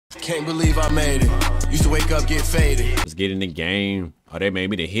Can't believe I made it. Used to wake up, get faded. Let's get in the game. Oh, they made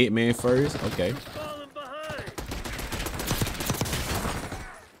me the hitman first? Okay.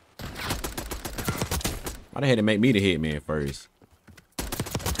 Why the hell they make me the hitman first?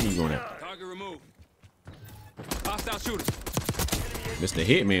 Where you going at? Target removed. Hostile shooter. Mr.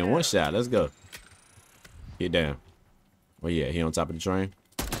 Hitman, one shot. Let's go. Get down. Where you at? He on top of the train?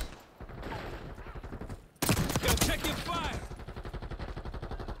 Yo, check your fire.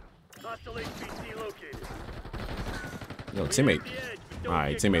 Hostile HPT located. Yo, teammate. All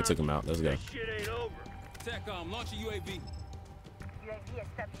right, teammate took him out. Let's go. Shit ain't over. TACOM, launch a UAV. UAV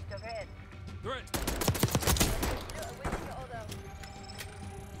established overhead. Threat.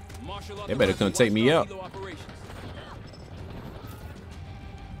 Marshal They better come take me out. operations.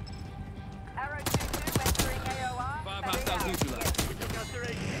 Arrow 2-2 entering AOR. 5 hostiles neutralized. We took out their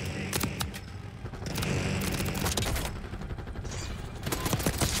HPT.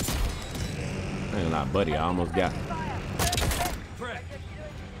 I ain't gonna lie, buddy. I almost got him. Threat.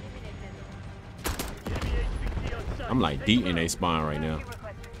 Enemy HPT on site. I'm like deep in a spawn right now.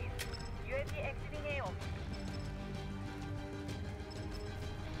 UAV exiting AO.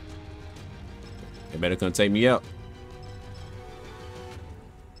 They better come take me out.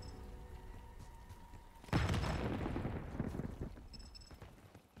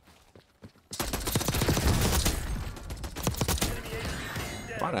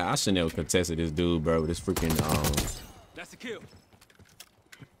 Why I shouldn't have contested this dude, bro, with this freaking That's a kill.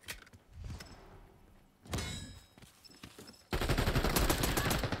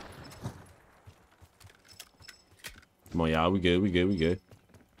 Come on, y'all. We good, we good, we good.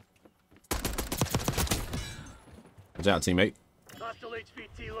 Watch out, teammate. Hostile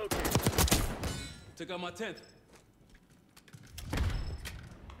HPT located. Took out my 10th.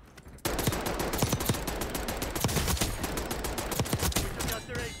 We took out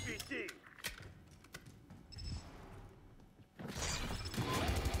their HPT.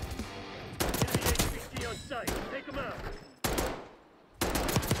 Enemy HPT on site. Take them out.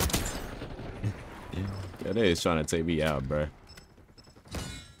 Yeah, they is trying to take me out, bro.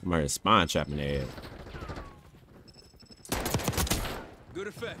 I'm here spawn trapping their ass. Good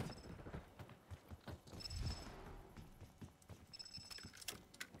effect.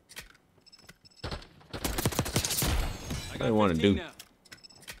 What they want to do? Now.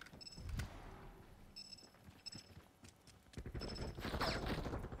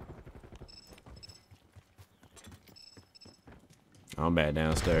 I'm back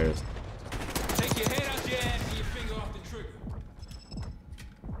downstairs. Take your head out your ass and your finger off the trigger.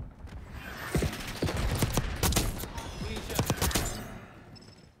 Clean shot.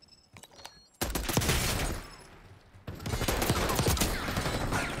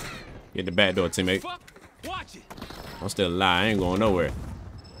 Get the back door, teammate. Fuck. Watch it. I'm still alive. I ain't going nowhere.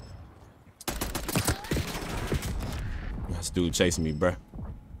 This dude chasing me, bruh.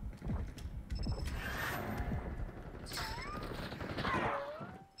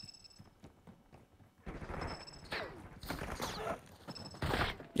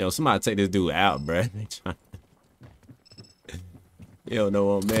 Yo, somebody take this dude out, bruh. You don't know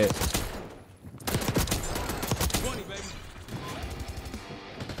what I'm at. 20, baby.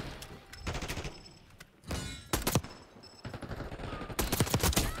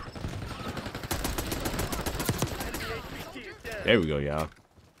 Enemy HPT is down. There we go, y'all.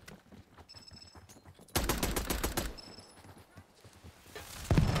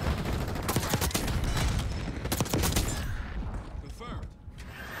 Confirmed.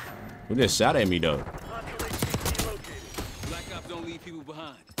 Who just shot at me, though? Hostile HPT located. Black Ops don't leave people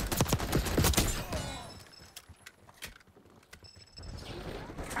behind.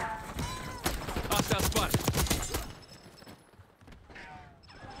 Hostile spotted.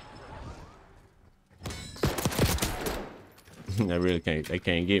 They really can't. They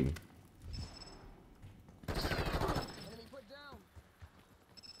can't get me.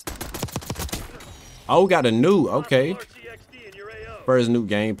 Oh, got a Nuke. Okay. Hostile RCXD in your AO. First Nuke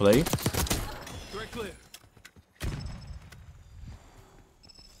gameplay. Threat clear.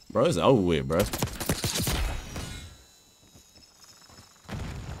 Bro, it's over with, bro. What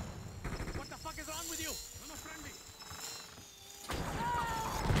the fuck is wrong with you? I'm a friendly.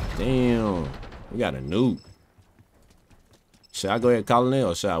 Damn. We got a Nuke. Should I go ahead and call it in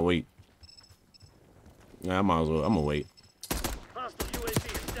or should I wait? Nah, I might as well. I'm gonna wait. Hostile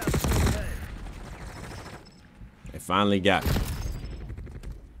UAV established overhead. They finally got me.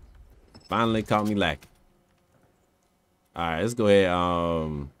 Finally caught me lacking. Alright, let's go ahead.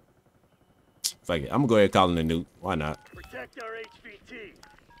 Fuck it. I'm gonna go ahead and call in the Nuke. Why not? Protect our HPT.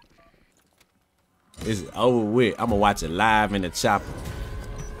 It's over with. I'm gonna watch it live in the chopper.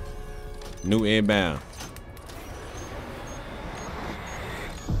 New inbound.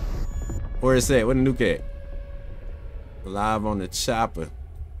 Where is that? Where the Nuke at? Live on the chopper.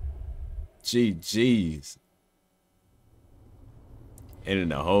 GG's. Ending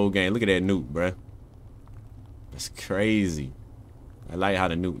the whole game. Look at that Nuke, bruh. That's crazy. I like how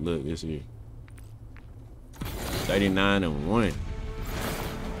the Nuke look this year. 39-1.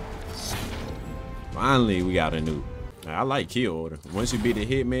 Finally, we got a Nuke. I like kill order. Once you beat the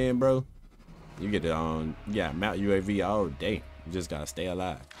hitman, bro, you get the you got mount UAV all day. You just gotta stay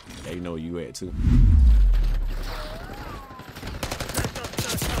alive. They know where you at too.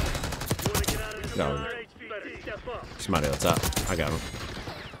 No. Somebody on top. I got him.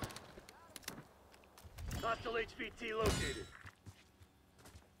 Hostile HVT located.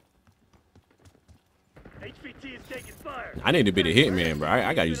 HVT is taking fire. I need to be the hitman, bro.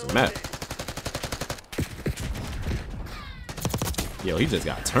 I gotta use the map. Yo, he just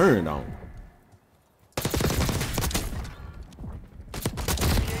got turned on.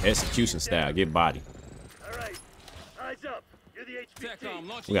 Execution style, get body. All right, eyes up. You're the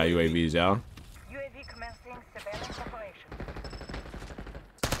HVT. We got UAVs, y'all. UAV commencing surveillance operation.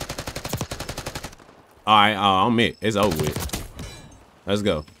 All right, I'm it. It's over with. Let's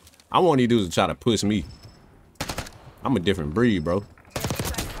go. I want these dudes to try to push me. I'm a different breed, bro.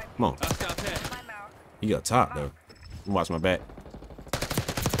 Come on. He up top though. Watch my back.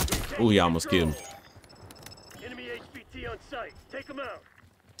 Ooh, he almost killed me. Enemy HVT on site. Take him out.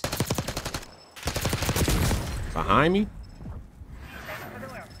 Behind me?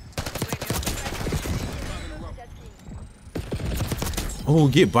 Oh,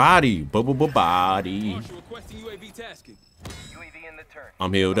 get body. Body.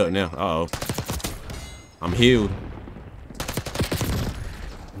 I'm healed up now. Uh-oh. I'm healed.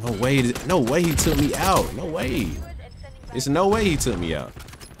 No way. No way he took me out. No way. There's no way he took me out.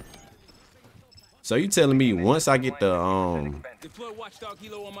 So you telling me once I get the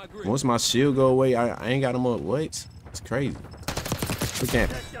once my shield go away, I ain't got no more weights? It's crazy. We can't.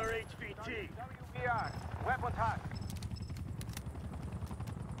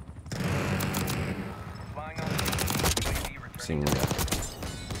 See me.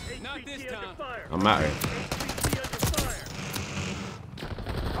 Not this time. I'm out here.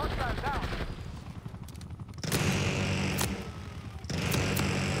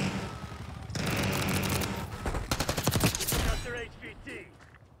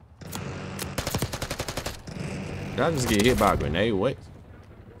 Did I just get hit by a grenade? What?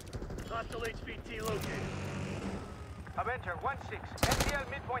 Hostile HVT located. Avenger 1-6, MTL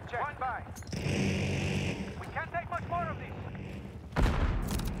midpoint check. One by. We can't take much more of this.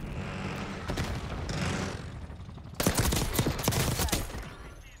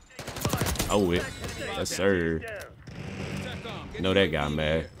 Oh, it. Yes, sir. Know that guy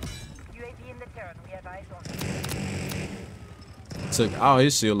mad. UAV in the turret. We have eyes on it. Took all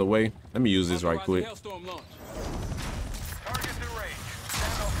his shield away. Let me use this right quick. Target in range.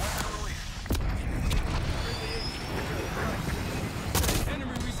 Stand up when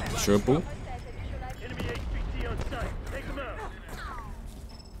released. Triple. Enemy HVT on site. Take him out.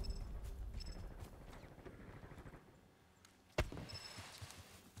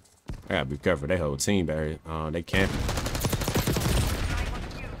 I gotta be careful. They whole team back here. They camping.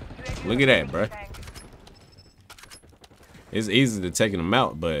 Look at that, bruh. It's easy to take them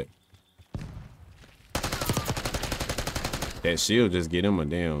out, but that shield just get him a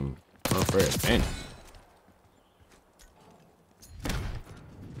damn unfair advantage.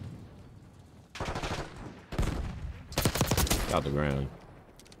 Out the ground.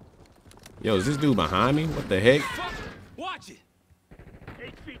 Yo, is this dude behind me? What the heck? Watch it.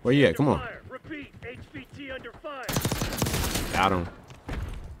 HVT Where you at? Come on. under fire. Repeat. HVT under fire. Got him.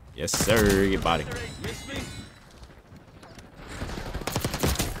 Yes, sir. Get body. Miss me?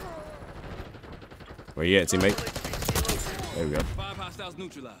 Where you at, teammate? There we go. 5 hostiles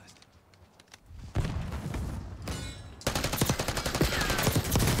neutralized.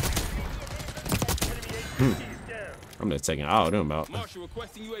 I'm just taking all of them out. Marshal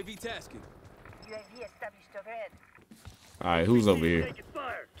requesting UAV tasking. UAV established overhead. All right, who's over here? Taking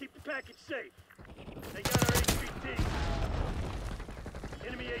fire. Keep the package safe. They got our HVT.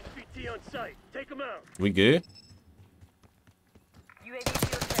 Enemy HVT on site. Take them out. We good? UAV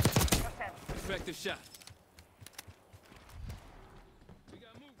fuel check 50%. Effective shot. We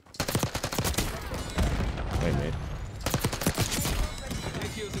got movement. Wait a minute. 10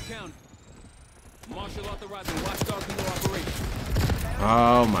 kills accounted. Marshal authorizing watchdog below operation.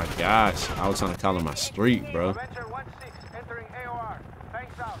 Oh my gosh. I was trying to call him my street, bro. Avenger 1-6, entering AOR.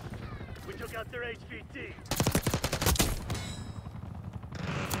 Thanks out. We took out their HVT.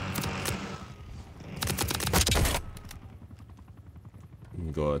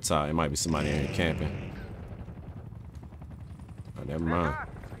 Go outside. It might be somebody in here camping. Oh, never mind.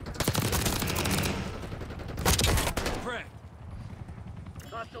 Prep.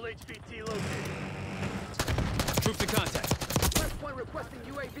 Hostile HVT located. Troops in contact. West point requesting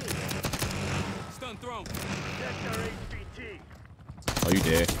UAV. Stun thrown. Check our HVT. Oh, you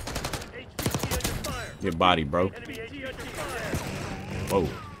dead. HVT under fire. Get body, bro. Enemy HVT under fire. Whoa.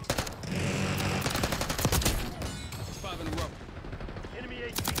 It's 5 in a row. Enemy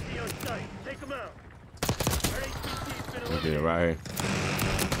HVT on site. Take them out. Our HVT's been We did it eliminated. right here.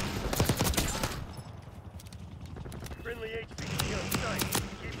 Friendly HVT on site.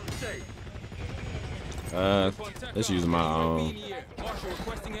 Keep them safe. Let's use my UAV in the air. Marshal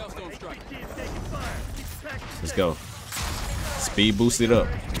requesting hailstone strike. HVT is taking fire. Keep the package Let's safe. go. Speed boost it up.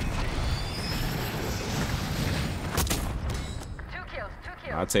 2 kills, 2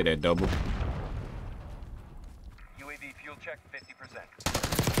 kills. I'll take that double. UAV fuel check 50%.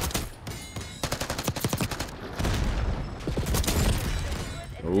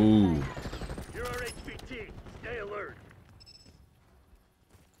 Ooh. You're our HVT. Stay alert.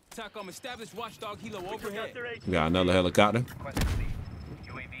 TACOM established watchdog helo We took out overhead. their HVT. We got another helicopter. Request to leave.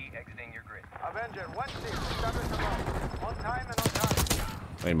 UAV exiting your grid. Avenger 1-6, establish the bomb. On time and on time.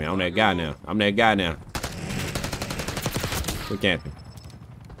 Wait a minute. I'm that guy now. I'm that guy now. We're camping.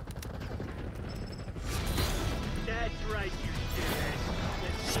 That's right, you shithead.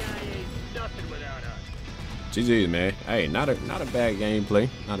 The CIA's nothing without us. GG's, man. Hey, not a bad gameplay.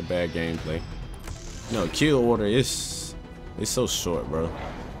 Not a bad gameplay. No, kill order is it's so short, bro.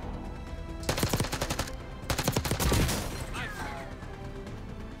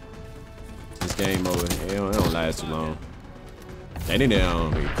 This game mode, it don't last too long. They need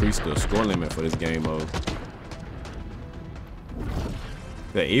to increase the score limit for this game mode.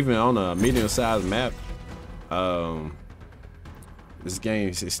 Yeah, even on a medium-sized map, this game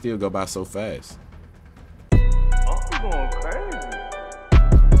it still go by so fast. I'm gonna